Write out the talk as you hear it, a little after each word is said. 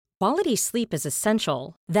Quality sleep is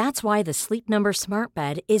essential. That's why the Sleep Number Smart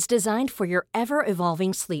Bed is designed for your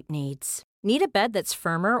ever-evolving sleep needs. Need a bed that's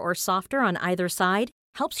firmer or softer on either side?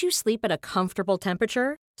 Helps you sleep at a comfortable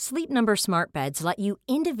temperature? Sleep Number Smart Beds let you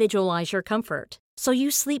individualize your comfort, so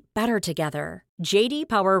you sleep better together. J.D.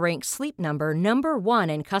 Power ranks Sleep Number number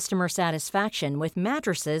one in customer satisfaction with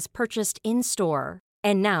mattresses purchased in-store.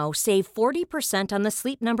 And now, save 40% on the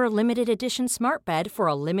Sleep Number Limited Edition Smart Bed for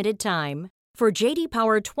a limited time. For J.D.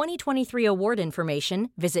 Power 2023 award information,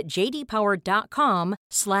 visit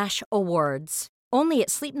jdpower.com/awards. Only at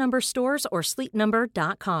Sleep Number stores or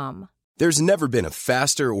sleepnumber.com. There's never been a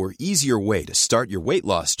faster or easier way to start your weight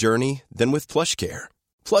loss journey than with PlushCare.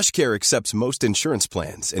 PlushCare accepts most insurance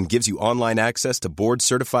plans and gives you online access to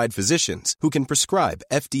board-certified physicians who can prescribe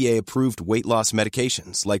FDA-approved weight loss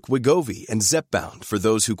medications like Wegovy and Zepbound for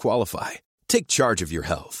those who qualify. Take charge of your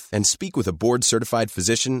health and speak with a board-certified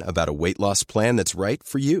physician about a weight loss plan that's right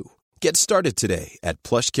for you. Get started today at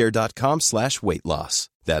plushcare.com/weight loss.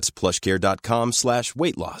 That's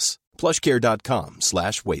plushcare.com/weight loss.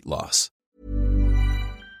 plushcare.com/weight loss.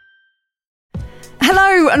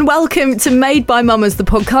 Hello and welcome to Made by Mamas, the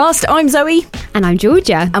podcast. I'm Zoe. And I'm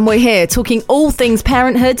Georgia. And we're here talking all things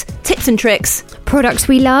parenthood, tips and tricks, products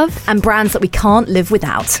we love, and brands that we can't live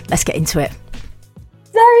without. Let's get into it.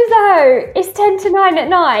 Zoe, it's 10 to 9 at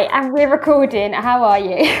night and we're recording. How are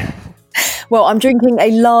you? Well, I'm drinking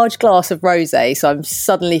a large glass of rosé, so I'm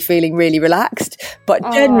suddenly feeling really relaxed, but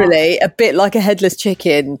generally a bit like a headless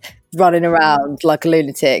chicken running around like a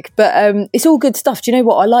lunatic. But it's all good stuff. Do you know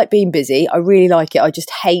what? I like being busy. I really like it. I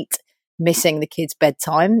just hate missing the kids'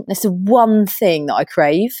 bedtime. That's the one thing that I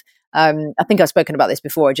crave. I think I've spoken about this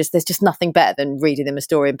before. There's just nothing better than reading them a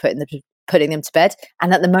story and putting them to bed.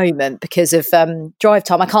 And at the moment, because of drive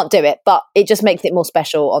time, I can't do it. But it just makes it more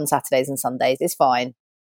special on Saturdays and Sundays. It's fine.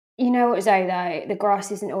 You know what, Zoe, though? The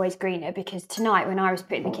grass isn't always greener, because tonight when I was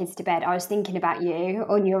putting the kids to bed, I was thinking about you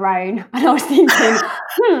on your own. And I was thinking, I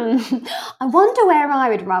wonder where I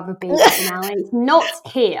would rather be right now. And it's not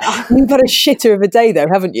here. You've had a shitter of a day, though,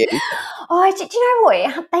 haven't you? Oh, do you know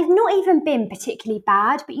what? They've not even been particularly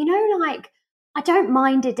bad. But, you know, like, I don't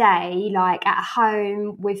mind a day, like, at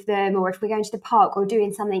home with them, or if we're going to the park or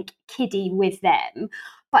doing something kiddie with them.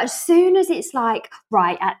 But as soon as it's like,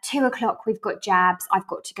 right, at 2:00, we've got jabs, I've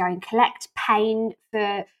got to go and collect paint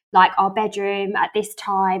for like our bedroom at this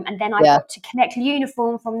time. And then I've got to collect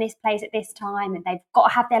uniform from this place at this time. And they've got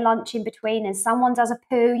to have their lunch in between. And someone does a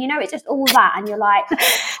poo, you know, it's just all that. And you're like,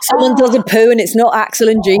 someone does a poo and it's not Axel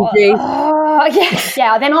and Gigi.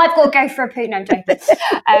 Yeah. Then I've got to go for a poo. No, I'm joking.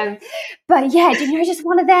 But yeah, you know, just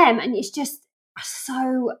one of them. And it's just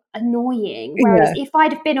so annoying. Whereas if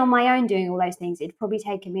I'd have been on my own doing all those things, it'd probably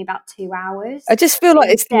taken me about 2 hours. I just feel like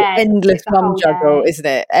it's the endless mum juggle, isn't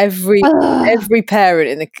it? Every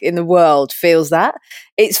parent in the world feels that.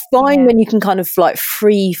 It's fine when you can kind of like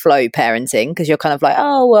free flow parenting, because you're kind of like,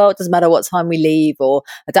 oh well, it doesn't matter what time we leave, or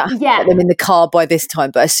I don't have to get them in the car by this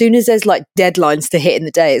time. But as soon as there's like deadlines to hit in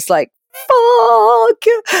the day, it's like, fuck.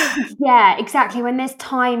 Yeah, exactly. When there's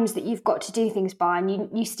times that you've got to do things by, and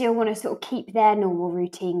you still want to sort of keep their normal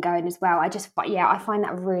routine going as well. I find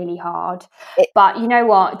that really hard. But you know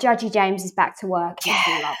what? Judgy James is back to work. It's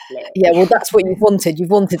lovely. Yeah, well, that's what you've wanted.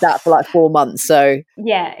 You've wanted that for like 4 months. So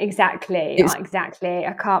yeah, exactly. Exactly.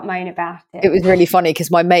 I can't moan about it. It was really funny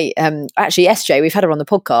because my mate, actually SJ, we've had her on the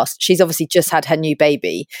podcast. She's obviously just had her new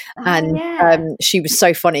baby, and she was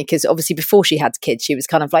so funny because obviously before she had kids, she was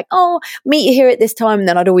kind of like, oh, meet you here at this time, and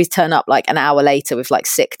then I'd always turn up like an hour later with like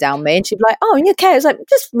sick down me, and she'd be like, oh, you okay? I was like,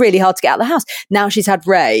 just really hard to get out of the house. Now she's had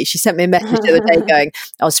Ray. She sent me a message the other day going,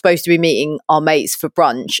 I was supposed to be meeting our mates for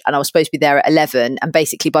brunch, and I was supposed to be there at 11, and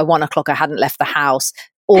basically by 1:00 I hadn't left the house,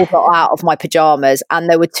 all got out of my pajamas, and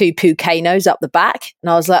there were 2 Pucanos up the back, and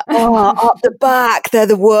I was like, oh, up the back, they're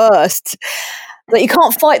the worst. Like, you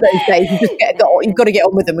can't fight those days. You've got to get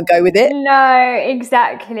on with them and go with it. No,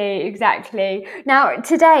 exactly. Now,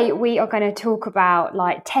 today we are going to talk about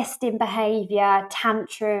like testing behaviour,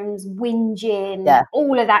 tantrums, whinging,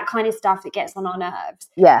 all of that kind of stuff that gets on our nerves.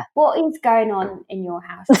 Yeah. What is going on in your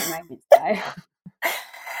house at the moment, though?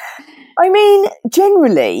 I mean,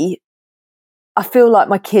 generally, I feel like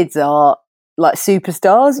my kids are like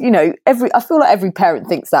superstars, you know. I feel like every parent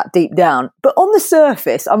thinks that deep down, but on the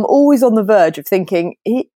surface I'm always on the verge of thinking,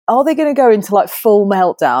 are they going to go into like full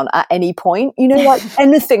meltdown at any point? You know, like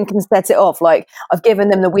anything can set it off. Like I've given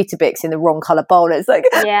them the Weetabix in the wrong colour bowl, and it's like,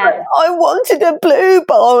 I wanted a blue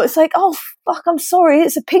bowl. It's like, oh fuck, I'm sorry,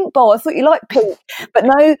 it's a pink bowl. I thought you liked pink. But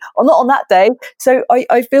no, I'm not on that day. So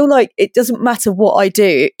I feel like it doesn't matter what I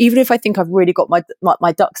do, even if I think I've really got my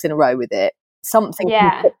ducks in a row with it, something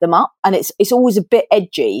can put them up, and it's always a bit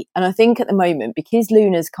edgy. And I think at the moment, because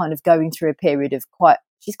Luna's kind of going through a period of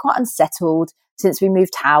she's quite unsettled since we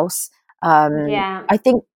moved house. I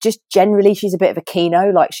think just generally she's a bit of a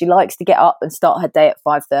keno. Like, she likes to get up and start her day at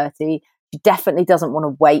 5:30. She definitely doesn't want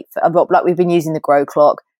to wait like we've been using the Grow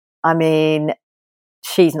clock. I mean,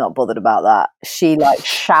 she's not bothered about that. She like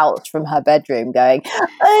shouts from her bedroom going,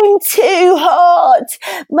 "I'm too hot.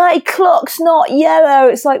 My clock's not yellow."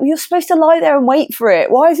 It's like, well, you're supposed to lie there and wait for it.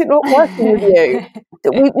 Why is it not working with you?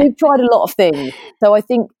 We've tried a lot of things. So I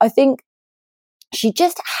think she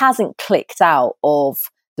just hasn't clicked out of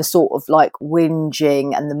the sort of like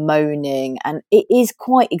whinging and the moaning, and it is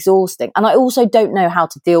quite exhausting. And I also don't know how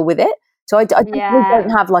to deal with it. So I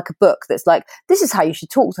don't have like a book that's like, this is how you should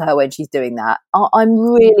talk to her when she's doing that. I'm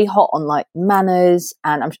really hot on like manners,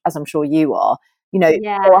 and as I'm sure you are, so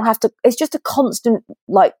I have to, it's just a constant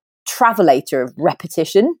like travelator of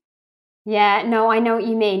repetition. Yeah, no, I know what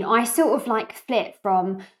you mean. I sort of like flip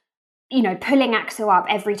from, pulling Axel up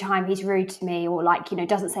every time he's rude to me, or like,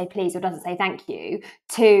 doesn't say please or doesn't say thank you,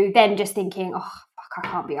 to then just thinking, oh, fuck, I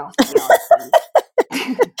can't be asked to be asked.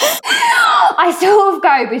 I sort of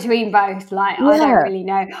go between both. Like, I don't really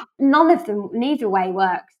know. Neither way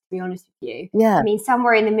works, to be honest with you. Yeah. I mean,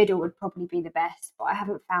 somewhere in the middle would probably be the best, but I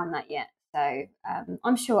haven't found that yet. So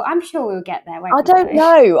I'm sure we'll get there. I don't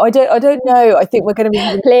know. I don't know. I think we're going to be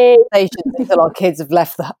having conversations until our kids have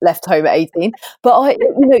left home at 18. But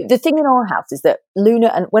the thing in our house is that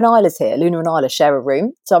Luna and Isla share a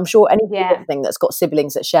room. So I'm sure anything that's got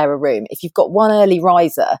siblings that share a room, if you've got one early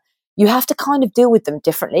riser, you have to kind of deal with them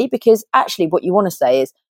differently, because actually what you want to say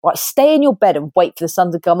is, right, stay in your bed and wait for the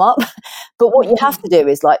sun to come up. But what you have to do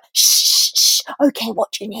is like, shh, okay,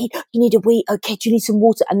 what do you need? You need a wee, okay, do you need some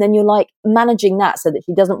water? And then you're like managing that so that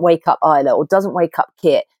she doesn't wake up Isla or doesn't wake up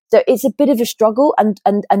Kit. So it's a bit of a struggle. And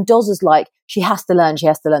Doz is like, she has to learn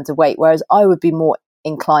to wait. Whereas I would be more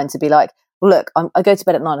inclined to be like, well, look, I go to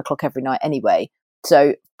bed at 9 o'clock every night anyway.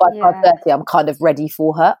 So by 5:30, I'm kind of ready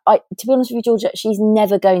for her. To be honest with you, Georgia, she's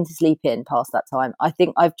never going to sleep in past that time. I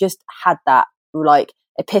think I've just had that like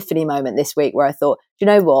epiphany moment this week where I thought, do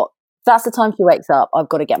you know what? If that's the time she wakes up, I've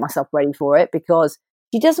got to get myself ready for it, because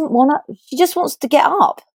she doesn't want to. She just wants to get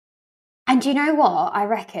up. And do you know what? I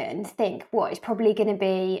reckon, it's probably going to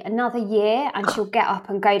be another year, and she'll get up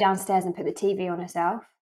and go downstairs and put the TV on herself.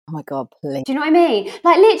 Oh my God, please. Do you know what I mean?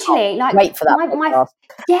 Like, literally, like, wait for that.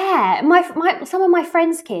 Some of my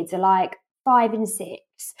friends' kids are like 5 and 6,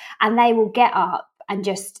 and they will get up and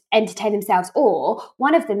just entertain themselves. Or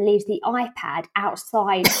one of them leaves the iPad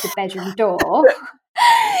outside the bedroom door so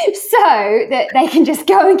that they can just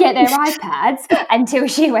go and get their iPads until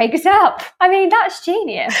she wakes up. I mean, that's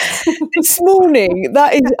genius. This morning,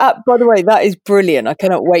 by the way, that is brilliant. I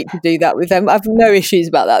cannot wait to do that with them. I have no issues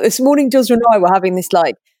about that. This morning, Joshua and I were having this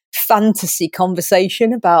like fantasy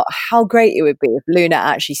conversation about how great it would be if Luna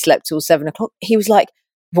actually slept till 7 o'clock. He was like,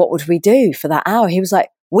 what would we do for that hour? He was like,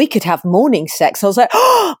 we could have morning sex. I was like,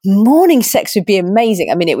 oh, morning sex would be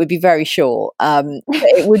amazing. I mean, it would be very short. But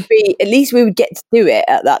it would be, at least we would get to do it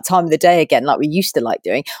at that time of the day again, like we used to like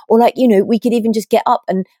doing. Or like, we could even just get up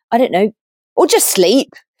and, I don't know, or just sleep.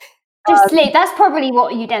 Just sleep. That's probably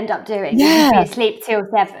what you'd end up doing. Yeah. You'd be asleep till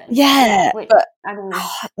 7. Yeah. But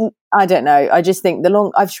I don't know. I just think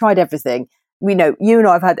I've tried everything. You and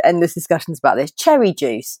I have had endless discussions about this. Cherry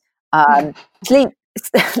juice,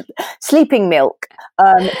 sleeping milk,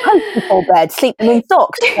 post before bed, sleep them in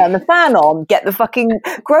socks, turn the fan on, get the fucking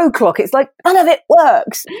Grow clock. It's like, none of it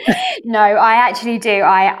works. No, I actually do.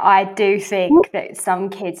 I do think that some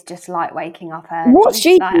kids just like waking up early. What's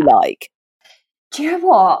Gigi like? Do you know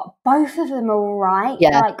what? Both of them are all right.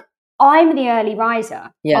 Yeah. Like, I'm the early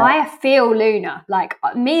riser. Yeah. I feel Luna. Like,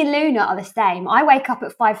 me and Luna are the same. I wake up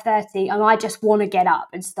at 5:30 and I just want to get up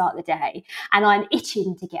and start the day. And I'm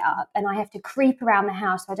itching to get up, and I have to creep around the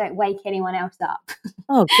house so I don't wake anyone else up.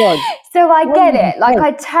 Oh, God. So I get it. Like,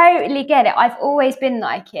 I totally get it. I've always been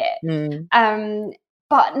like it.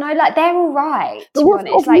 But no, like, they're all right. But what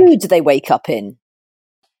sort of mood do they wake up in?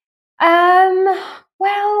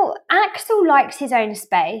 Well, Axel likes his own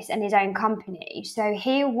space and his own company, so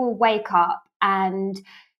he will wake up and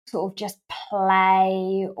sort of just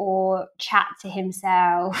play or chat to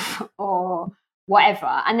himself or whatever.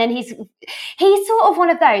 And then he's sort of one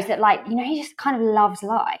of those that, like, he just kind of loves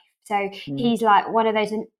life. So he's like one of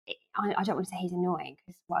those, I don't want to say he's annoying,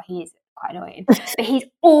 because, well, he is quite annoying, but he's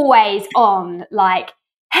always on, like,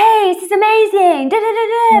 hey, this is amazing, da, da,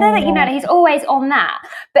 da, da, da. He's always on that.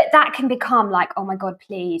 But that can become like, oh my God,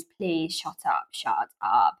 please, shut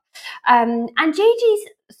up. And Gigi's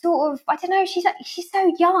sort of, I don't know, she's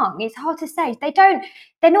so young. It's hard to say.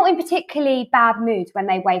 They're not in particularly bad moods when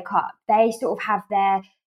they wake up. They sort of have their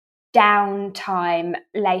downtime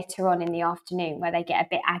later on in the afternoon where they get a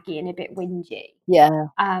bit aggy and a bit whingy. Yeah.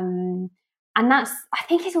 And that's, I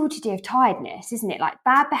think it's all to do with tiredness, isn't it? Like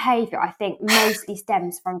bad behaviour, I think mostly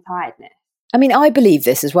stems from tiredness. I mean, I believe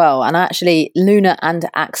this as well. And actually, Luna and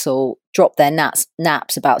Axel dropped their naps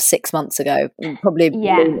about 6 months ago. Probably.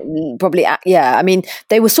 Yeah. I mean,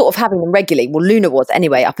 they were sort of having them regularly. Well, Luna was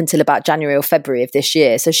anyway, up until about January or February of this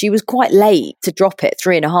year. So she was quite late to drop it,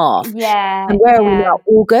 3.5. Yeah. And where are we now?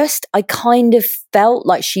 August, I kind of felt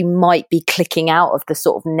like she might be clicking out of the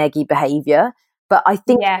sort of neggy behaviour. But I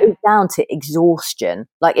think it's down to exhaustion.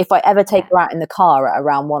 Like if I ever take her out in the car at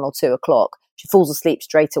around 1 or 2 o'clock, she falls asleep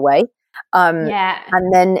straight away. And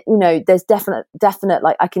then, you know, there's definite,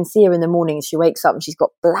 like I can see her in the morning, she wakes up and she's got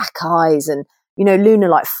black eyes, and, you know, Luna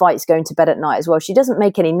like fights going to bed at night as well. She doesn't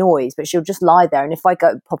make any noise, but she'll just lie there. And if I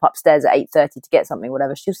pop upstairs at 8:30 to get something,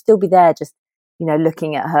 whatever, she'll still be there just, you know,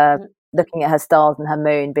 looking at her stars and her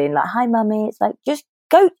moon, being like, hi, mummy. It's like, just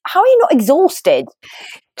go. How are you not exhausted?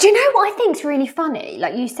 Do you know what I think's really funny?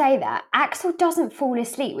 Like you say that, Axel doesn't fall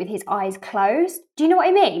asleep with his eyes closed. Do you know what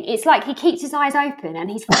I mean? It's like he keeps his eyes open and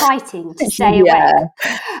he's fighting to stay awake.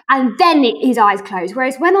 And then his eyes close.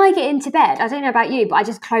 Whereas when I get into bed, I don't know about you, but I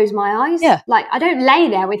just close my eyes. Yeah. Like I don't lay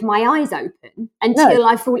there with my eyes open until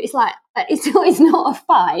I fall. It's like, it's not a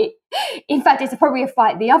fight. In fact, it's probably a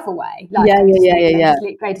fight the other way. Like,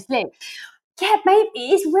 go to sleep. Yeah, maybe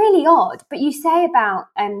it's really odd. But you say about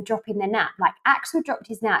dropping the nap. Like Axel dropped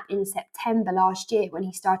his nap in September last year when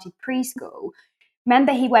he started preschool.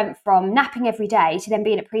 Remember, he went from napping every day to then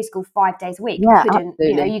being at preschool 5 days a week.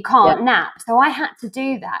 Yeah, you can't nap. So I had to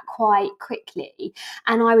do that quite quickly.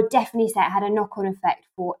 And I would definitely say it had a knock-on effect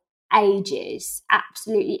for ages,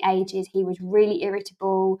 absolutely ages. He was really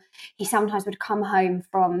irritable. He sometimes would come home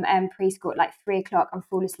from preschool at like 3 o'clock and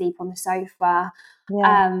fall asleep on the sofa.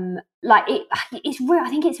 It's real. I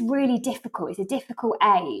think it's really difficult. It's a difficult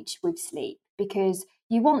age with sleep because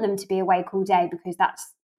you want them to be awake all day because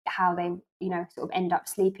that's how they, you know, sort of end up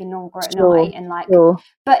sleeping longer at night and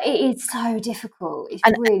but it is so difficult. It's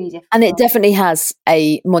really difficult. And it definitely has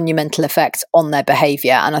a monumental effect on their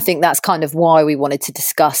behaviour. And I think that's kind of why we wanted to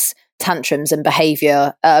discuss tantrums and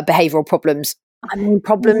behavioural problems. I mean,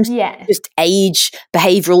 just age,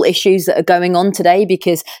 behavioural issues that are going on today,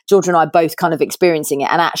 because Georgia and I are both kind of experiencing it.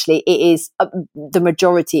 And actually it is, the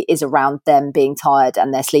majority is around them being tired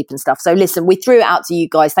and their sleep and stuff. So listen, we threw it out to you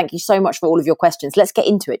guys. Thank you so much for all of your questions. Let's get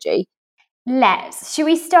into it, G. Should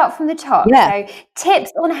we start from the top? Yeah. So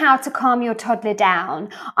tips on how to calm your toddler down.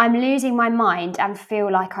 I'm losing my mind and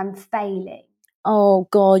feel like I'm failing. Oh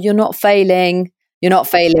God, you're not failing. You're not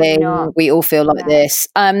failing. We all feel like this.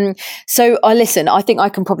 So I think I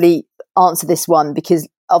can probably answer this one because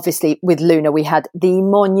obviously with Luna, we had the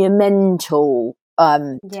monumental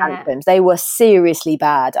tantrums. They were seriously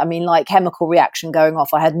bad. I mean, like chemical reaction going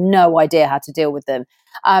off. I had no idea how to deal with them.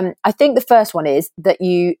 I think the first one is that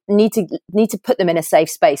you need to put them in a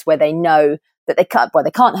safe space where they know that they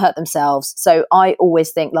can't hurt themselves. So I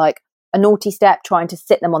always think like a naughty step, trying to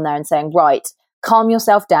sit them on there and saying, right, calm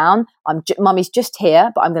yourself down. Mummy's just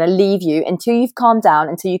here, but I'm going to leave you until you've calmed down,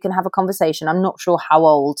 until you can have a conversation. I'm not sure how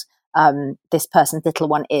old this person's little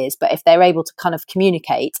one is, but if they're able to kind of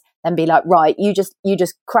communicate, then be like, right, you just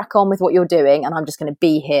crack on with what you're doing, and I'm just going to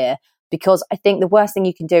be here. Because I think the worst thing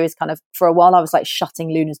you can do is kind of, for a while, I was like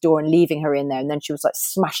shutting Luna's door and leaving her in there, and then she was like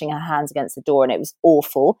smashing her hands against the door, and it was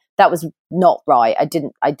awful. That was not right. I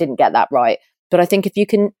didn't get that right. But I think if you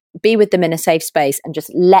can be with them in a safe space and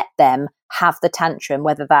just let them have the tantrum,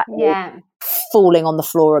 whether that is falling on the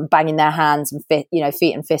floor and banging their hands and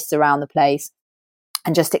feet and fists around the place,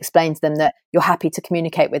 and just explain to them that you're happy to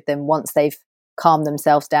communicate with them once they've calmed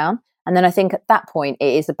themselves down. And then I think at that point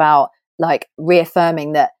it is about like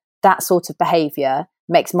reaffirming that sort of behavior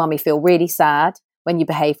makes mummy feel really sad when you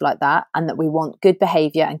behave like that, and that we want good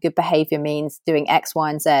behavior, and good behavior means doing X, Y,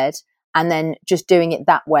 and Z. And then just doing it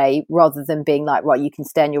that way, rather than being like, right, you can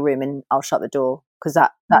stay in your room and I'll shut the door, because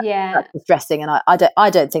that's distressing. And I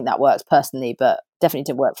don't think that works personally, but definitely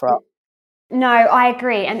didn't work for us. No, I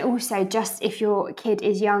agree. And also, just if your kid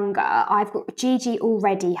is younger, I've got Gigi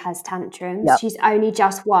already has tantrums. Yep. She's only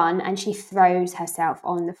just 1 and she throws herself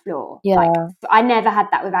on the floor. Yeah. Like, I never had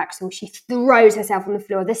that with Axel. She throws herself on the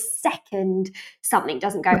floor the second something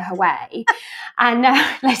doesn't go her way. And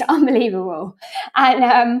it's unbelievable.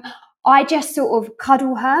 And I just sort of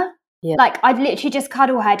cuddle her. Yeah. Like I'd literally just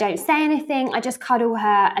cuddle her, don't say anything. I just cuddle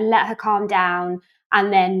her and let her calm down.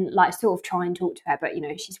 and then like sort of try and talk to her. But, you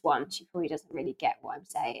know, she's one, she probably doesn't really get what I'm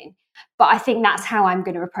saying. But I think that's how I'm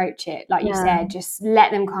going to approach it. Like you said, just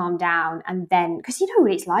let them calm down. And then, because you know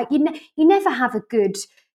what it's like, you never have a good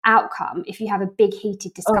outcome if you have a big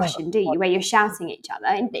heated discussion, do you, where you're shouting at each other,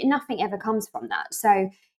 and nothing ever comes from that. So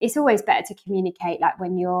it's always better to communicate like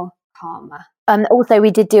when you're calmer. Also,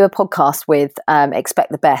 we did do a podcast with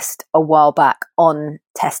Expect the Best a while back on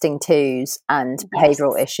testing twos and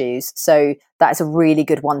behavioural issues. So that's a really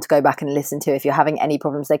good one to go back and listen to if you're having any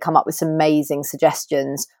problems. They come up with some amazing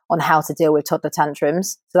suggestions on how to deal with toddler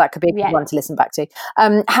tantrums. So that could be a good one to listen back to.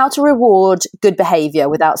 How to reward good behaviour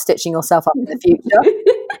without stitching yourself up in the future.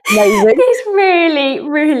 Amazing. This really,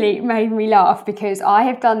 really made me laugh because I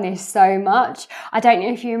have done this so much. I don't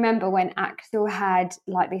know if you remember when Axel had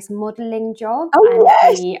like this modelling job.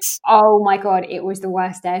 Oh my God, it was the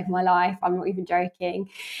worst day of my life. I'm not even joking.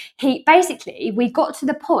 We got to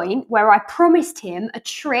the point where I promised him a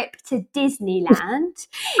trip to Disneyland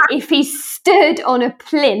if he stood on a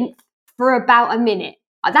plinth for about a minute.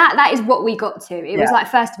 That is what we got to. It was like,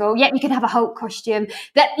 first of all, you can have a Hulk costume.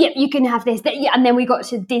 You can have this. And then we got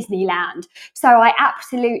to Disneyland. So I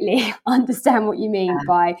absolutely understand what you mean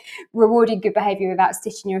by rewarding good behaviour without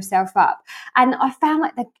stitching yourself up. And I found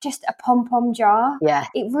like just a pom-pom jar. Yeah,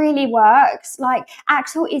 it really works. Like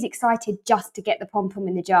Axel is excited just to get the pom-pom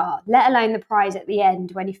in the jar, let alone the prize at the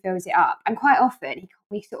end when he fills it up. And quite often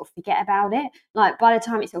we sort of forget about it. Like by the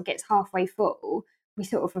time it sort of gets halfway full, we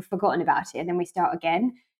sort of have forgotten about it and then we start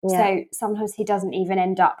again. Yeah. So sometimes he doesn't even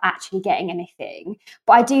end up actually getting anything.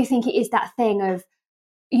 But I do think it is that thing of,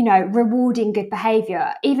 you know, rewarding good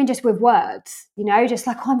behaviour, even just with words, you know, just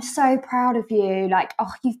like, oh, I'm so proud of you. Like,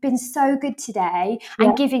 oh, you've been so good today.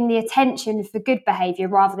 And giving the attention for good behaviour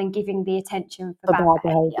rather than giving the attention for bad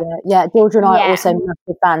behaviour. Yeah, Georgia and I are also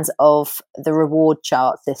massive fans of the reward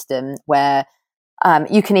chart system where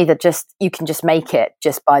you can just make it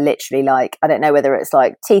just by literally like, I don't know whether it's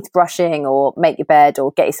like teeth brushing or make your bed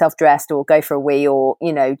or get yourself dressed or go for a wee or,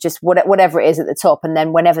 you know, just whatever it is at the top. And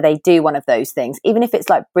then whenever they do one of those things, even if it's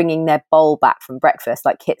like bringing their bowl back from breakfast,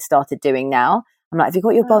 like Kit started doing now, I'm like, have you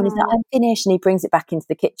got your bowl? And he's like, I'm finished. And he brings it back into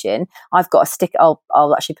the kitchen. I've got a sticker.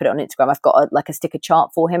 I'll actually put it on Instagram. I've got a sticker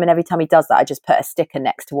chart for him. And every time he does that, I just put a sticker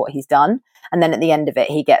next to what he's done. And then at the end of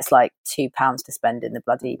it, he gets like £2 to spend in the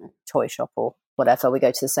bloody toy shop or whatever. We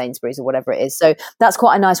go to the Sainsbury's or whatever it is. So that's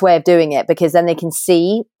quite a nice way of doing it because then they can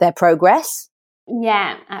see their progress.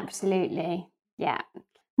 Yeah, absolutely. Yeah.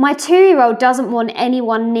 My 2-year-old doesn't want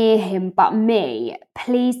anyone near him but me.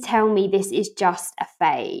 Please tell me this is just a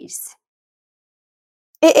phase.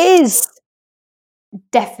 It is.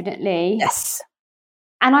 Definitely. Yes.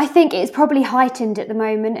 And I think it's probably heightened at the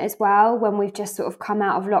moment as well when we've just sort of come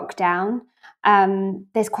out of lockdown.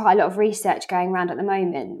 There's quite a lot of research going around at the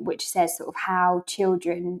moment which says sort of how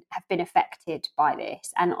children have been affected by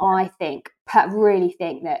this. And I really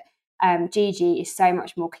think that Gigi is so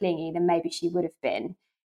much more clingy than maybe she would have been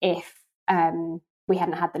if we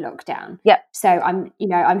hadn't had the lockdown. Yeah. So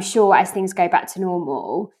I'm sure as things go back to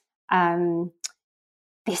normal,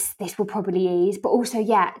 this will probably ease. But also,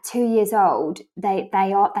 2 years old, they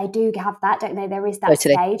do have that, don't they? There is that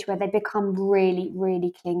stage where they become really,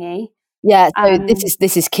 really clingy. Yeah, so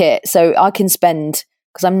this is Kit. So I can spend,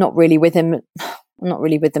 because I'm not really with him. I'm not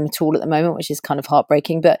really with them at all at the moment, which is kind of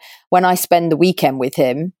heartbreaking. But when I spend the weekend with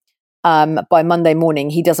him, by Monday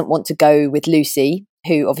morning, he doesn't want to go with Lucy,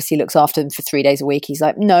 who obviously looks after him for 3 days a week. He's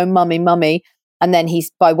like, no, mummy. And then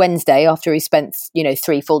by Wednesday, after he spent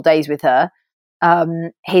 3 full days with her,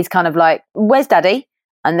 he's kind of like, where's daddy?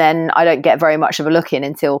 And then I don't get very much of a look in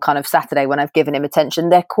until kind of Saturday when I've given him attention.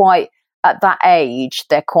 They're quite, at that age,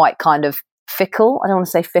 they're quite kind of fickle. I don't want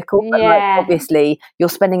to say fickle, but like, obviously you're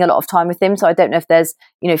spending a lot of time with him. So I don't know if there's,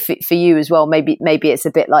 for you as well, maybe it's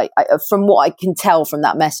a bit like, from what I can tell from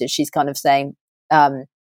that message, she's kind of saying,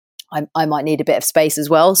 I might need a bit of space as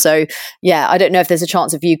well. So yeah, I don't know if there's a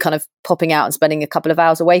chance of you kind of popping out and spending a couple of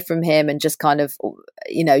hours away from him and just kind of,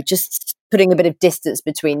 just putting a bit of distance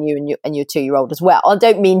between you and your 2-year-old as well. I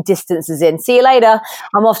don't mean distance as in, see you later,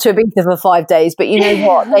 I'm off to Ibiza for 5 days. But you know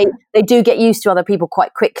what? They do get used to other people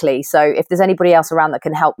quite quickly. So if there's anybody else around that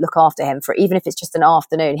can help look after him for, even if it's just an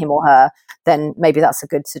afternoon, him or her, then maybe that's a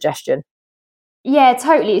good suggestion. Yeah,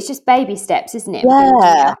 totally. It's just baby steps, isn't it?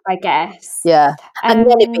 Yeah. I guess. Yeah. And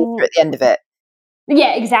then Ibiza at the end of it.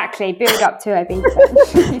 Yeah, exactly. Build up to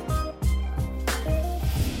Ibiza.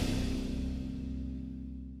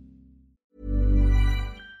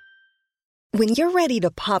 When you're ready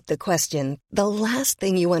to pop the question, the last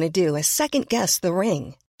thing you want to do is second-guess the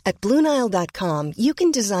ring. At BlueNile.com, you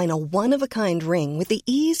can design a one-of-a-kind ring with the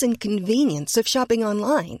ease and convenience of shopping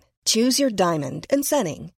online. Choose your diamond and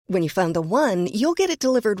setting. When you find the one, you'll get it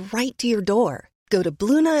delivered right to your door. Go to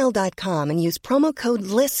BlueNile.com and use promo code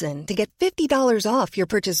LISTEN to get $50 off your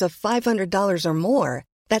purchase of $500 or more.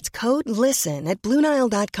 That's code LISTEN at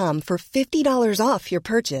BlueNile.com for $50 off your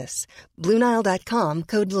purchase. BlueNile.com,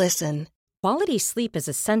 code LISTEN. Quality sleep is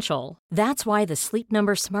essential. That's why the Sleep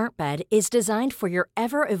Number Smart Bed is designed for your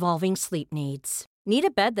ever-evolving sleep needs. Need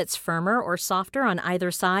a bed that's firmer or softer on either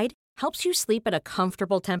side? Helps you sleep at a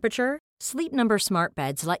comfortable temperature? Sleep Number Smart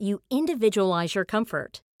Beds let you individualize your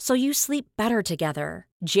comfort, so you sleep better together.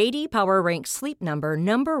 J.D. Power ranks Sleep Number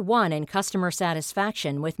number 1 in customer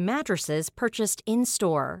satisfaction with mattresses purchased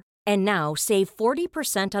in-store. And now, save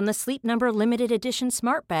 40% on the Sleep Number Limited Edition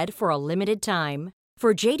Smart Bed for a limited time.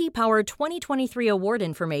 For J.D. Power 2023 award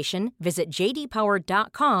information, visit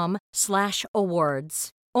jdpower.com/awards.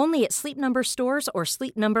 Only at Sleep Number stores or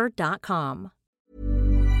sleepnumber.com.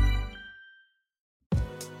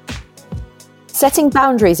 Setting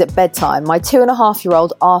boundaries at bedtime. My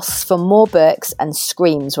 2.5-year-old asks for more books and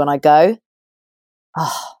screams when I go.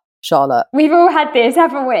 Oh, Charlotte. We've all had this,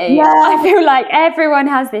 haven't we? Yeah. I feel like everyone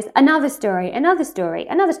has this. Another story, another story,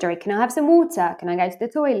 another story. Can I have some water? Can I go to the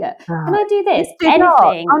toilet? Can I do this?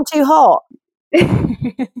 Anything. I'm too hot.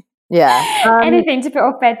 Yeah. Anything to put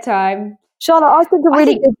off bedtime. Charlotte, I think a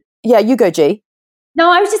really good... Yeah, you go, G. No,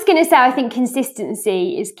 I was just going to say, I think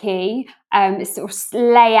consistency is key. Sort of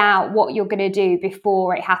lay out what you're going to do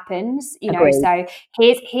before it happens. You know, Agreed. so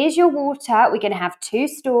here's your water. We're going to have 2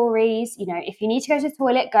 stories. You know, if you need to go to the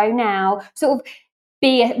toilet, go now. Sort of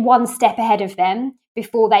be one step ahead of them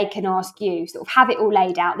before they can ask you. Sort of have it all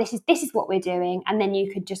laid out. This is what we're doing, and then you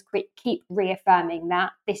could just keep reaffirming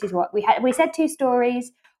that this is what we had. We said 2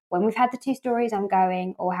 stories. When we've had the 2 stories, I'm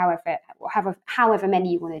going, or however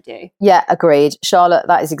many you want to do. Yeah, agreed. Charlotte,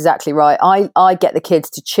 that is exactly right. I get the kids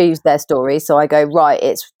to choose their stories. So I go, right,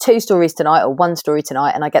 it's 2 stories tonight or 1 story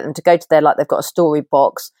tonight. And I get them to go to like they've got a story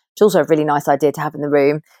box, which is also a really nice idea to have in the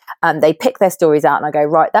room. And they pick their stories out and I go,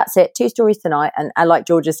 right, that's it, 2 stories tonight. And like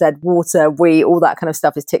Georgia said, water, all that kind of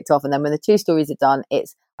stuff is ticked off. And then when the 2 stories are done,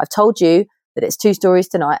 I've told you that it's 2 stories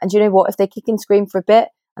tonight. And do you know what? If they kick and scream for a bit,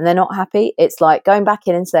 and they're not happy, it's like going back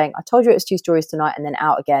in and saying, I told you it was 2 stories tonight, and then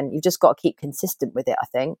out again. You've just got to keep consistent with it, I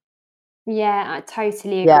think. Yeah, I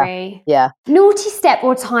totally agree. Yeah. Naughty step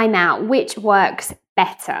or timeout, which works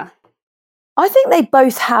better? I think they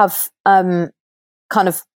both have kind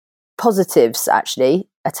of positives actually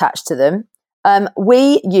attached to them.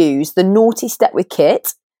 We use the naughty step with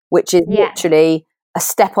Kit, which is literally a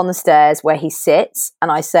step on the stairs where he sits,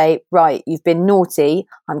 and I say, right, you've been naughty.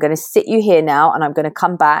 I'm going to sit you here now, and I'm going to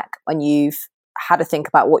come back when you've had to think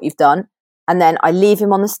about what you've done. And then I leave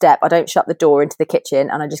him on the step. I don't shut the door into the kitchen,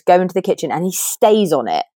 and I just go into the kitchen, and he stays on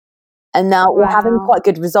it. And now we're having quite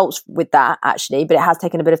good results with that, actually, but it has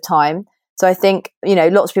taken a bit of time. So I think,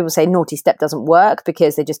 lots of people say naughty step doesn't work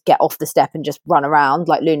because they just get off the step and just run around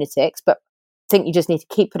like lunatics. But I think you just need to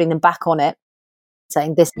keep putting them back on it,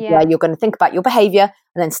 saying this is where you're going to think about your behavior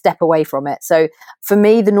and then step away from it. So for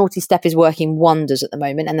me, the naughty step is working wonders at the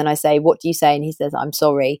moment. And then I say, what do you say? And he says, I'm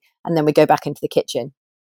sorry. And then we go back into the kitchen.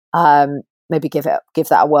 Maybe give that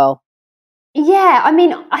a whirl. Yeah, I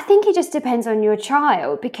mean, I think it just depends on your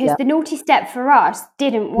child because the naughty step for us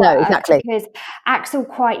didn't work. No, exactly. Because Axel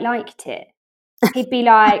quite liked it. He'd be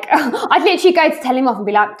like, I'd literally go to tell him off and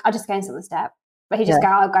be like, I'll just go and sit on the step. But he'd just go,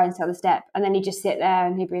 I'll go and sit on the step. And then he'd just sit there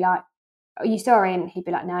and he'd be like, are you sorry? And he'd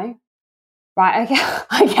be like, no. Right,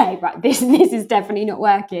 okay, right. This is definitely not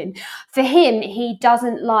working. For him, he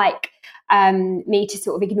doesn't like me to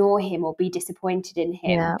sort of ignore him or be disappointed in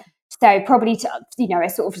him. Yeah. So probably a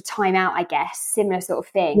sort of a timeout, I guess, similar sort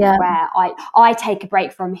of thing where I take a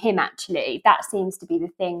break from him. Actually, that seems to be the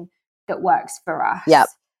thing that works for us. Yeah.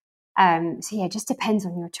 So yeah, it just depends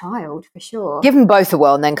on your child for sure. Give them both a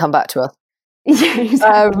whirl and then come back to us. Yeah,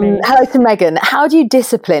 exactly. Hello to Megan. How do you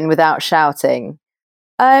discipline without shouting?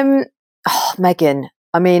 Megan,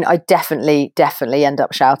 I mean, I definitely end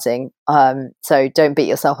up shouting. So don't beat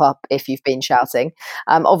yourself up if you've been shouting.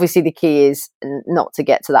 Obviously, the key is not to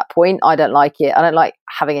get to that point. I don't like it. I don't like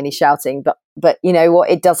having any shouting, but you know what?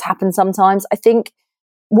 It does happen sometimes. I think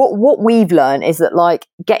what we've learned is that like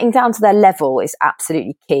getting down to their level is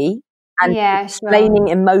absolutely key, and explaining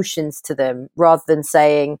emotions to them rather than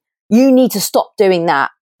saying, you need to stop doing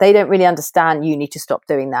that. They don't really understand you need to stop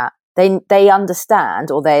doing that. They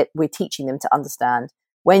understand, or we're teaching them to understand.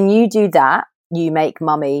 When you do that, you make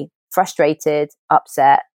mummy frustrated,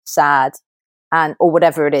 upset, sad, or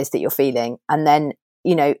whatever it is that you're feeling. And then,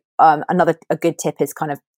 a good tip is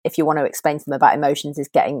kind of, if you want to explain to them about emotions, is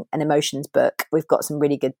getting an emotions book. We've got some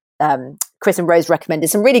really good Chris and Rose recommended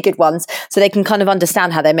some really good ones so they can kind of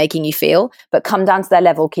understand how they're making you feel, but come down to their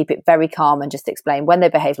level, keep it very calm and just explain when they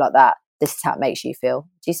behave like that, this is how it makes you feel.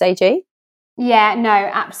 Do you say, G? Yeah, no,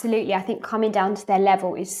 absolutely. I think coming down to their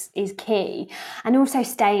level is key, and also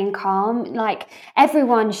staying calm. Like,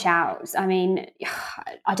 everyone shouts. I mean,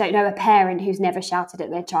 I don't know a parent who's never shouted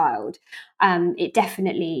at their child. It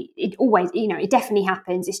definitely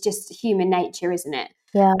happens. It's just human nature, isn't it?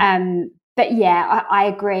 Yeah. But yeah, I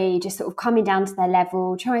agree. Just sort of coming down to their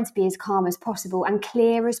level, trying to be as calm as possible and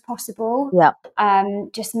clear as possible. Yeah.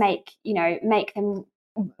 Just make them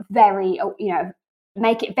very,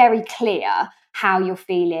 make it very clear how you're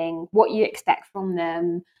feeling, what you expect from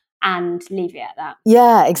them, and leave it at that.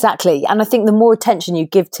 Yeah, exactly. And I think the more attention you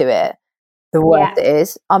give to it, the worse it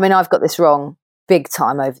is. I mean, I've got this wrong big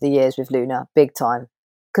time over the years with Luna, big time.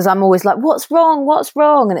 Because I'm always like, what's wrong? What's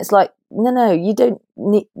wrong? And it's like, no, you don't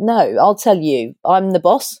need, no, I'll tell you, I'm the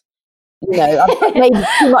boss. You know, I've made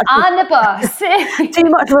too much. I'm the boss. Too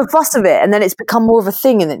much of a fuss of it. And then it's become more of a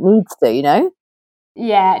thing and it needs to, you know?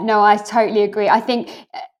 Yeah, no, I totally agree. I think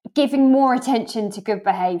giving more attention to good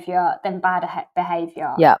behaviour than bad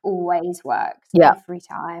behaviour always works every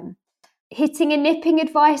time. Hitting and nipping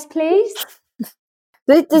advice, please.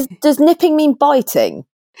 Does nipping mean biting?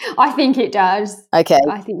 I think it does. Okay.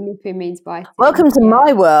 I think nipping means biting. Welcome to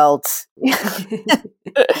my world.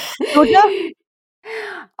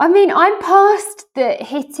 I mean, I'm past the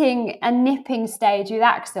hitting and nipping stage with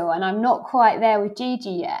Axel, and I'm not quite there with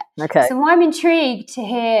Gigi yet. Okay. So I'm intrigued to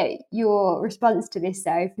hear your response to this,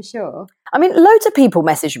 though, for sure. I mean, loads of people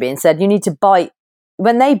messaged me and said, you need to bite.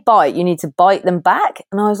 When they bite, you need to bite them back.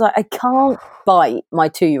 And I was like, I can't bite my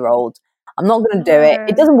 2-year-old. I'm not going to do it.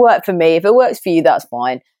 It doesn't work for me. If it works for you, that's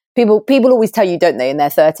fine. People always tell you, don't they, in their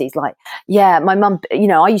 30s, like, yeah, my mum,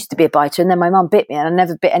 I used to be a biter and then my mum bit me and I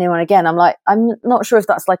never bit anyone again. I'm like, I'm not sure if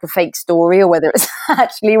that's like a fake story or whether it's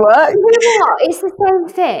actually worked. You know what? It's the same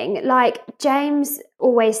thing. Like, James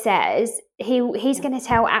always says he's going to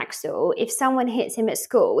tell Axel, if someone hits him at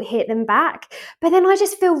school, hit them back. But then I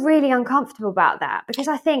just feel really uncomfortable about that, because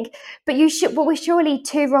I think, but we surely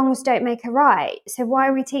 2 wrongs don't make a right. So why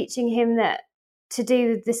are we teaching him that to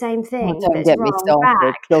do the same thing that's wrong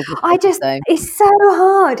back? It's so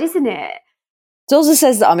hard, isn't it? Dozza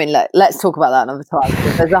says that, I mean, let's talk about that another time,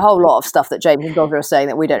 because there's a whole lot of stuff that James and Dozza are saying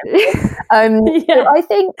that we don't know. So I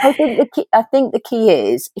think the key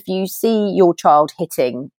is, if you see your child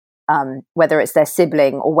hitting, whether it's their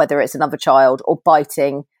sibling or whether it's another child, or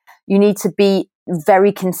biting, you need to be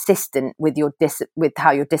very consistent with with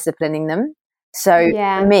how you're disciplining them. So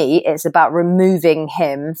for me, it's about removing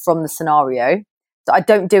him from the scenario. So I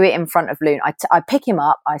don't do it in front of Luna. I pick him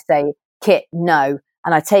up, I say, Kit, no.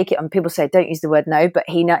 And I take it, and people say, don't use the word no, but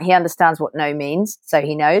he understands what no means, so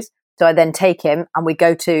he knows. So I then take him and we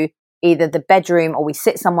go to either the bedroom or we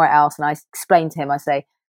sit somewhere else, and I explain to him, I say,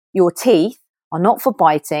 your teeth are not for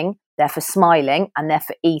biting, they're for smiling and they're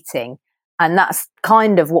for eating. And that's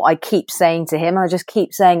kind of what I keep saying to him. And I just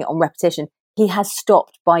keep saying it on repetition. He has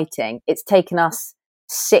stopped biting. It's taken us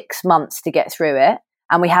 6 months to get through it.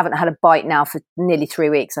 And we haven't had a bite now for nearly 3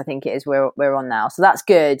 weeks, I think it is, we're on now. So that's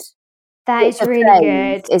good. That is really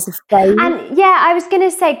good. It's a phase. And I was going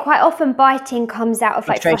to say, quite often biting comes out of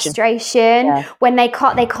like frustration when they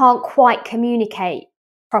can't quite communicate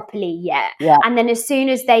properly yet. Yeah. And then as soon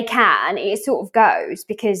as they can, it sort of goes,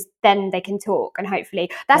 because then they can talk, and hopefully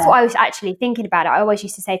that's what I was actually thinking about it. I always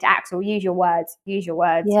used to say to Axel, use your words, use your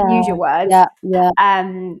words.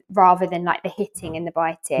 Rather than like the hitting and the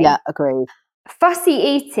biting. Yeah, agreed. Fussy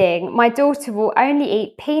eating. My daughter will only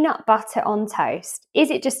eat peanut butter on toast.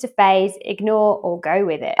 Is it just a phase? Ignore or go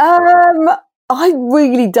with it? I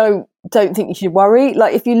really don't think you should worry.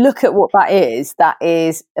 Like, if you look at what that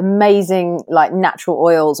is amazing, like natural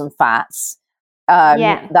oils and fats.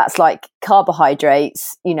 That's like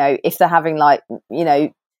carbohydrates, if they're having like,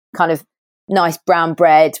 kind of nice brown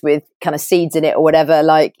bread with kind of seeds in it or whatever,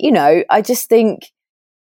 like, I just think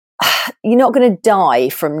you're not going to die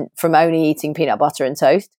from only eating peanut butter and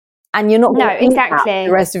toast, and you're not going to eat that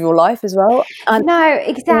the rest of your life as well. And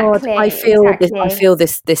God, I feel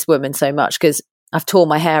this woman so much, because I've torn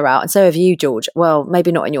my hair out, and so have you, George. Well,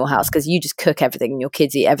 maybe not in your house, because you just cook everything and your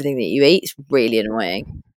kids eat everything that you eat. It's really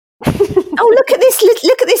annoying. Oh, look at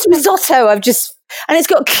this risotto and it's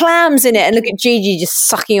got clams in it, and look at Gigi just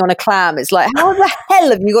sucking on a clam. It's like, how the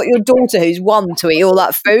hell have you got your daughter who's 1 to eat all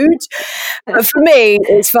that food? But for me,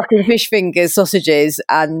 it's fucking fish fingers, sausages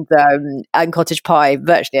and cottage pie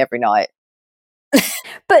virtually every night.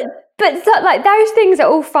 But But so, like those things are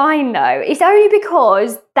all fine though. It's only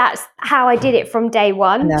because that's how I did it from day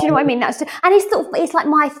one. Do you know what I mean? And it's like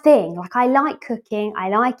my thing. Like I like cooking, I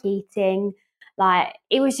like eating. Like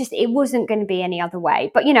it wasn't going to be any other way.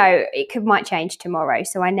 But you know, might change tomorrow.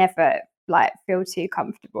 So I never like feel too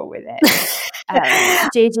comfortable with it.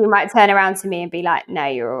 Gigi might turn around to me and be like, "No,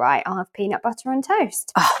 you're all right. I'll have peanut butter on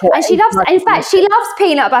toast." And she loves. In fact, she loves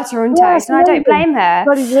peanut butter on toast, and I don't blame her.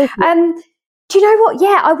 Do you know what?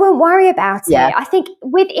 Yeah, I won't worry about it. I think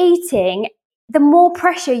with eating, the more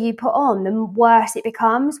pressure you put on, the worse it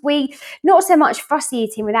becomes. We, not so much fussy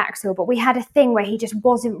eating with Axel, but we had a thing where he just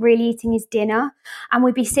wasn't really eating his dinner. And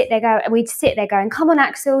we'd sit there going, come on,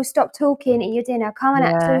 Axel, stop talking, eat your dinner. Come on,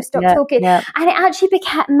 Axel, stop talking. Yeah. And it actually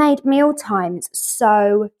made meal times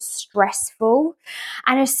so stressful.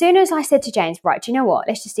 And as soon as I said to James, right, do you know what?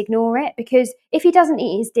 Let's just ignore it. Because if he doesn't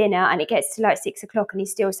eat his dinner and it gets to like 6 o'clock and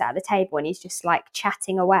he's still sat at the table and he's just like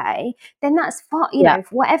chatting away, then that's fine, you know,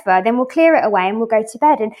 whatever. Then we'll clear it away and we'll go to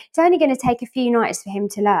bed. And it's only going to take a few nights for him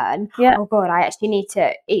to learn, oh God, I actually need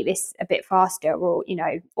to eat this a bit faster, or, you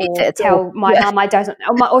know, or tell my mum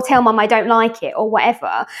or tell mum I don't like it or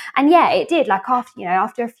whatever. And yeah, it did. Like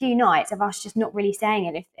after a few nights of us just not really saying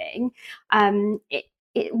anything,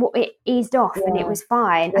 it eased off and it was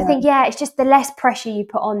fine. I think, it's just the less pressure you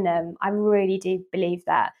put on them. I really do believe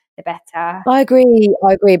that, the better. I agree,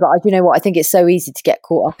 but you know what? I think it's so easy to get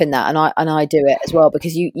caught up in that, and I do it as well,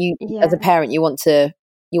 because you as a parent, you want to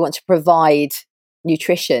provide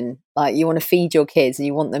nutrition, like you want to feed your kids and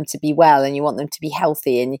you want them to be well and you want them to be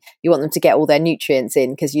healthy and you want them to get all their nutrients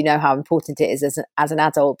in, because you know how important it is as an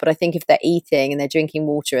adult. But I think if they're eating and they're drinking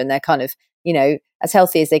water and they're kind of, you know, as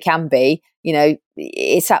healthy as they can be, you know,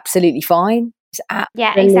 it's absolutely fine. It's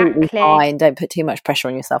absolutely fine. Don't put too much pressure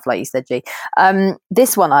on yourself, like you said, G.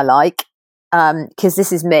 This one I like, because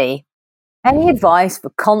this is me. Any advice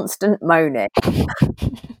for constant moaning?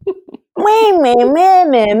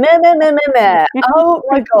 Oh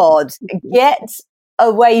my God, get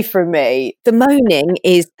away from me. The moaning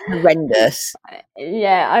is horrendous.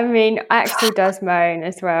 Yeah, I mean, Axel does moan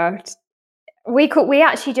as well. We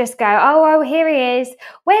actually just go, oh, here he is.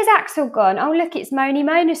 Where's Axel gone? Oh, look, it's Moni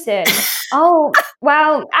Monason. Oh,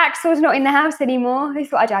 well, Axel's not in the house anymore. Who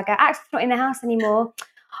thought I'd go, Axel's not in the house anymore.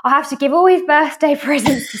 I'll have to give all his birthday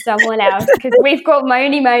presents to someone else because we've got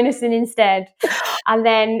Moni Monason instead. And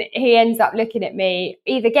then he ends up looking at me,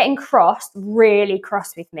 either getting really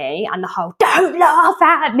cross with me, and the whole "don't laugh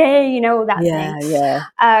at me," you know, all that thing. Yeah.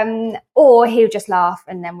 Or he'll just laugh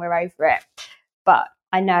and then we're over it. But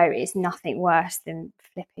I know it's nothing worse than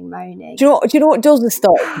flipping moaning. Do you know what Doz has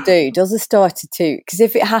started to do? Doz has started to, because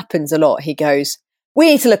if it happens a lot, he goes, "We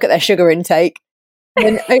need to look at their sugar intake."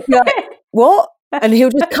 And I'd be like, what? And he'll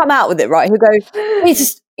just come out with it, right? He'll go,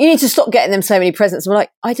 you need to stop getting them so many presents. I'm like,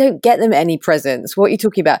 I don't get them any presents. What are you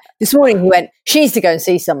talking about? This morning he went, she needs to go and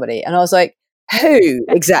see somebody. And I was like, who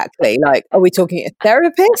exactly? Like, are we talking a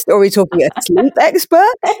therapist or are we talking a sleep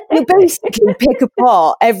expert? You basically pick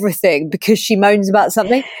apart everything because she moans about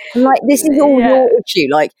something. I'm like, this is all your issue.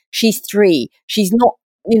 Like, she's 3. She's not,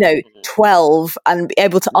 12 and be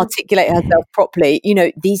able to articulate herself properly.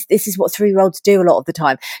 This is what 3-year-olds do a lot of the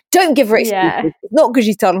time. Don't give her excuses. It's not because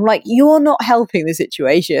she's told. I'm like, you're not helping the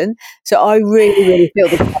situation. So I really, really feel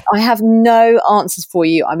that I have no answers for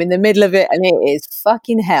you. I'm in the middle of it and it is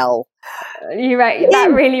fucking hell. You're right.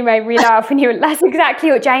 That really made me laugh. And that's exactly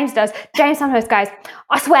what James does. James sometimes goes,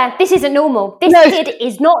 I swear, this isn't normal. This kid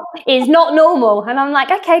is not normal. And I'm like,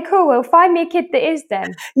 okay, cool. Well, find me a kid that is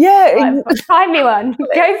then. Yeah. Find me one.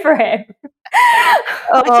 Go for it.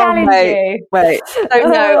 I challenge you. Wait.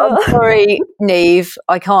 No, I'm sorry, Neve.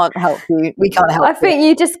 I can't help you. We can't help you. I think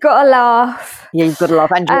you just got to laugh. Yeah, you've got to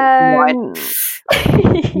laugh. And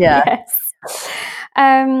yeah.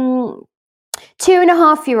 Yes.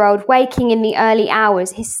 2.5-year-old waking in the early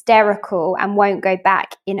hours, hysterical, and won't go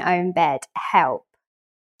back in own bed. Help.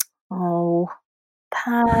 Oh,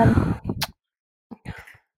 Pam.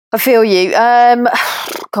 I feel you.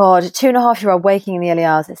 God, 2.5-year-old waking in the early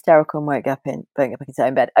hours, hysterical, and won't go back into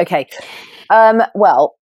own bed. Okay.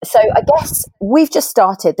 Well, so I guess we've just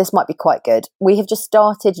started. This might be quite good. We have just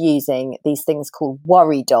started using these things called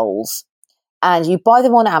worry dolls. And you buy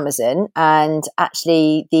them on Amazon, and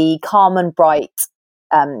actually the Calm and Bright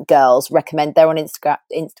girls recommend, they're on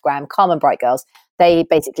Instagram, Calm and Bright girls. They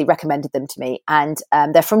basically recommended them to me, and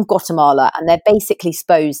they're from Guatemala, and they're basically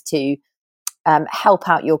supposed to help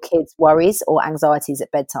out your kids' worries or anxieties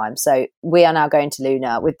at bedtime. So we are now going to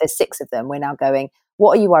Luna with the 6 of them. We're now going,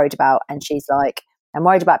 what are you worried about? And she's like, I'm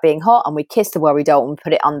worried about being hot. And we kiss the worry doll and we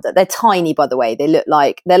put it under. They're tiny, by the way. They're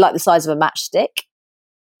like the size of a matchstick.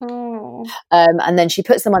 And then she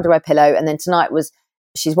puts them under her pillow. And then tonight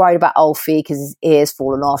she's worried about Alfie because his ear's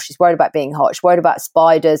fallen off. She's worried about being hot. She's worried about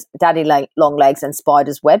spiders, daddy long legs and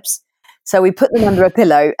spiders' webs. So we put them under a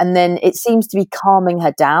pillow, and then it seems to be calming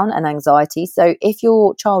her down and anxiety. So if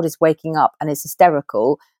your child is waking up and is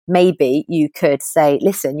hysterical, maybe you could say,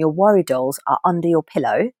 listen, your worry dolls are under your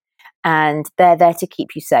pillow and they're there to keep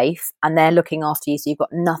you safe and they're looking after you. So you've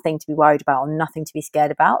got nothing to be worried about or nothing to be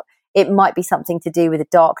scared about. It might be something to do with the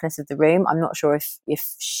darkness of the room. I'm not sure if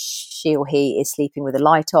she or he is sleeping with a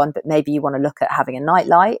light on, but maybe you want to look at having a night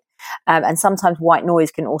light. And sometimes white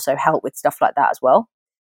noise can also help with stuff like that as well.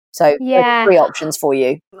 So there's 3 options for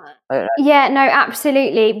you. Yeah, no,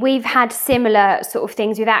 absolutely. We've had similar sort of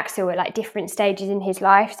things with Axel at like different stages in his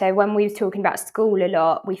life. So when we were talking about school a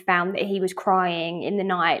lot, we found that he was crying in the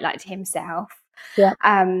night, like to himself. Yeah.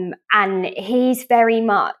 And he's very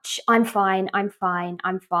much, I'm fine.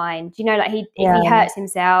 Do you know, like if he hurts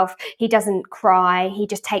himself, he doesn't cry. He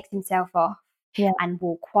just takes himself off. Yeah. And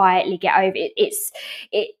will quietly get over it.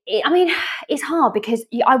 I mean, it's hard because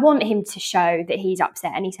I want him to show that he's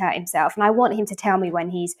upset and he's hurt himself, and I want him to tell me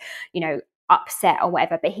when he's, upset or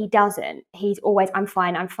whatever. But he doesn't. He's always, I'm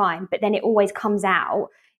fine. But then it always comes out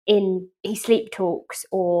in he sleep talks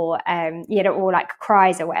or or like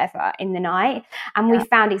cries or whatever in the night. And we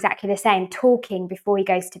found exactly the same, talking before he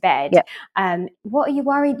goes to bed. What are you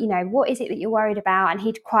worried, what is it that you're worried about? And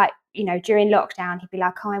he'd quite, during lockdown, he'd be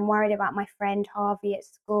like, I'm worried about my friend Harvey at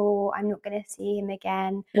school, I'm not going to see him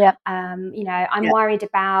again. I'm worried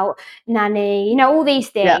about Nanny, all these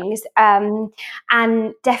things.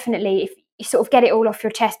 And definitely if you sort of get it all off your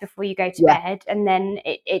chest before you go to bed, and then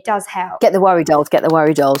it does help. Get the worry dolls.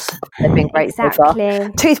 They've been great so far.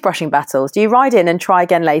 Toothbrushing battles. Do you ride in and try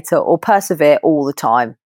again later, or persevere all the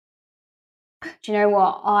time? Do you know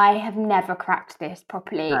what? I have never cracked this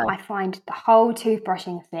properly. No. I find the whole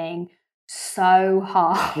toothbrushing thing so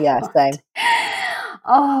hard. Yeah, same.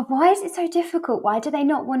 Oh, why is it so difficult? Why do they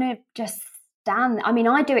not want to just stand? I mean,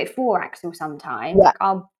 I do it for Axel sometimes. Like,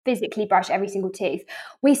 I'll physically brush every single tooth.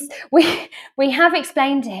 We have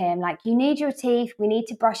explained to him, like, you need your teeth. We need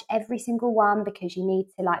to brush every single one because you need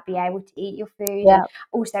to like be able to eat your food. Yeah. And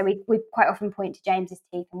also, we quite often point to James's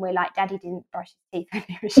teeth, and we're like, Daddy didn't brush his teeth when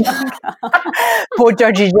he was younger. Poor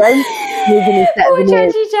Judgy James. Poor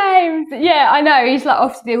Judgy James. Yeah, I know. He's like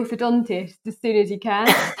off to the orthodontist as soon as he can.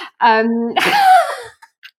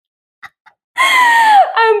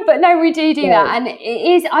 But no, we do that, and it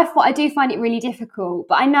is. I do find it really difficult.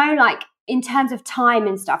 But I know, like, in terms of time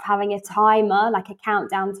and stuff, having a timer, like a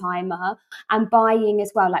countdown timer, and buying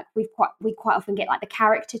as well. Like we quite often get like the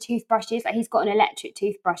character toothbrushes. Like he's got an electric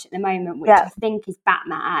toothbrush at the moment, which I think is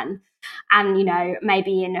Batman. And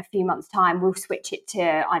maybe in a few months' time we'll switch it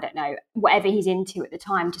to, I don't know, whatever he's into at the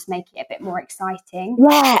time, just make it a bit more exciting.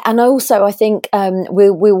 Yeah, and also I think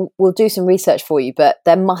we'll do some research for you, but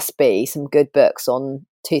there must be some good books on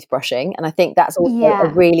toothbrushing, and I think that's also a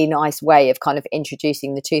really nice way of kind of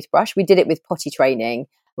introducing the toothbrush. We did it with potty training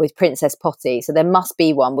with Princess Potty, so there must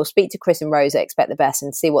be one. We'll speak to Chris and Rose at Expect the Best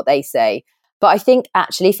and see what they say. But I think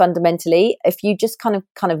actually fundamentally, if you just kind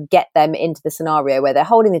of get them into the scenario where they're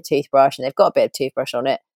holding the toothbrush and they've got a bit of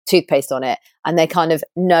toothpaste on it, and they kind of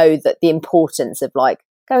know that the importance of like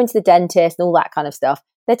going to the dentist and all that kind of stuff,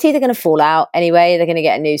 their teeth are going to fall out anyway. They're going to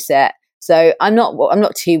get a new set. So I'm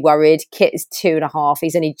not too worried. Kit is 2.5.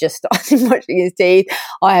 He's only just started brushing his teeth.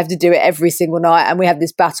 I have to do it every single night, and we have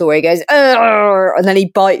this battle where he goes, and then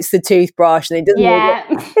he bites the toothbrush and he doesn't. Yeah.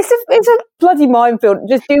 It's a bloody minefield.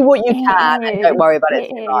 Just do what you can and don't worry about it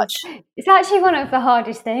too much. It's actually one of the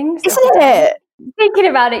hardest things, isn't it? Thinking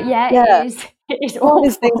about it, it is. It's all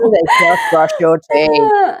these things are just brush your teeth.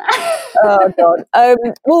 Oh God.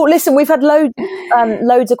 Well, listen, we've had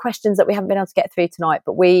loads of questions that we haven't been able to get through tonight,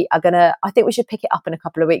 but I think we should pick it up in a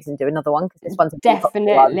couple of weeks and do another one, because this one's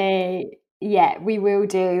definitely. Yeah, we will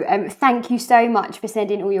do. Thank you so much for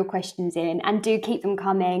sending all your questions in, and do keep them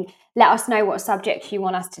coming. Let us know what subjects you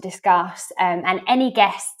want us to discuss, and any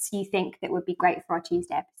guests you think that would be great for our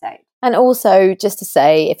Tuesday episode. And also, just to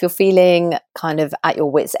say, if you're feeling kind of at your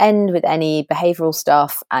wit's end with any behavioural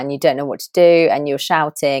stuff and you don't know what to do, and you're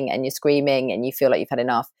shouting and you're screaming and you feel like you've had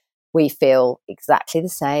enough, we feel exactly the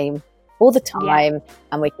same all the time,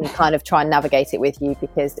 and we can kind of try and navigate it with you,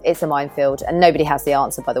 because it's a minefield and nobody has the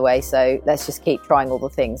answer, by the way. So let's just keep trying all the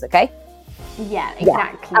things, okay? Yeah,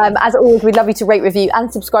 exactly. As always, we'd love you to rate, review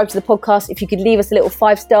and subscribe to the podcast. If you could leave us a little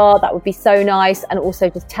 5-star, that would be so nice. And also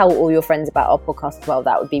just tell all your friends about our podcast as well.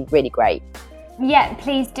 That would be really great. Yeah,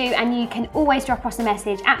 please do. And you can always drop us a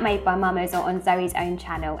message at Made by Mamas or on Zoe's own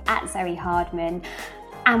channel at Zoe Hardman.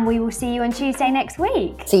 And we will see you on Tuesday next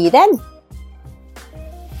week. See you then.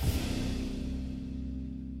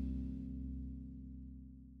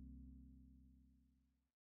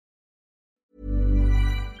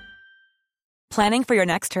 Planning for your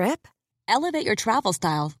next trip? Elevate your travel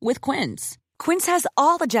style with Quince. Quince has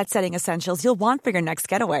all the jet-setting essentials you'll want for your next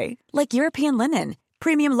getaway, like European linen,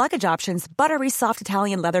 premium luggage options, buttery soft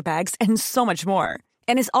Italian leather bags, and so much more.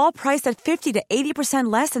 And is all priced at 50 to 80%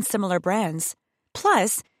 less than similar brands.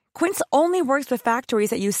 Plus, Quince only works with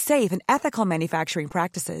factories that use safe and ethical manufacturing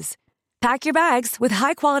practices. Pack your bags with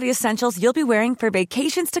high-quality essentials you'll be wearing for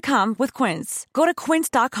vacations to come with Quince. Go to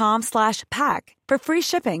quince.com/pack for free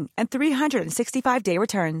shipping and 365-day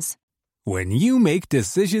returns. When you make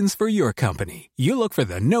decisions for your company, you look for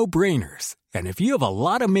the no-brainers. And if you have a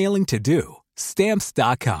lot of mailing to do,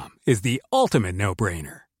 Stamps.com is the ultimate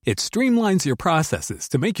no-brainer. It streamlines your processes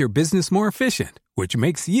to make your business more efficient, which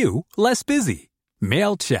makes you less busy.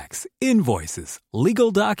 Mail checks, invoices,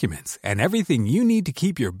 legal documents, and everything you need to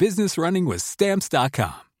keep your business running with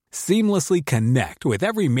Stamps.com. Seamlessly connect with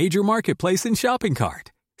every major marketplace and shopping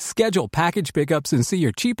cart. Schedule package pickups and see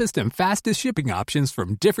your cheapest and fastest shipping options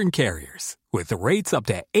from different carriers, with rates up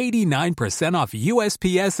to 89% off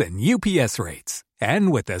USPS and UPS rates.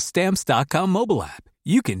 And with the Stamps.com mobile app,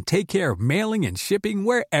 you can take care of mailing and shipping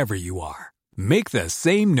wherever you are. Make the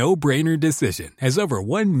same no-brainer decision as over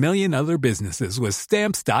 1 million other businesses with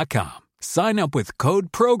Stamps.com. Sign up with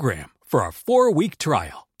code PROGRAM for a 4-week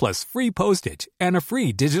trial, plus free postage and a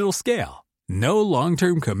free digital scale. No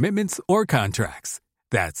long-term commitments or contracts.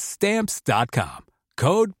 That's Stamps.com.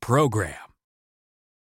 Code PROGRAM.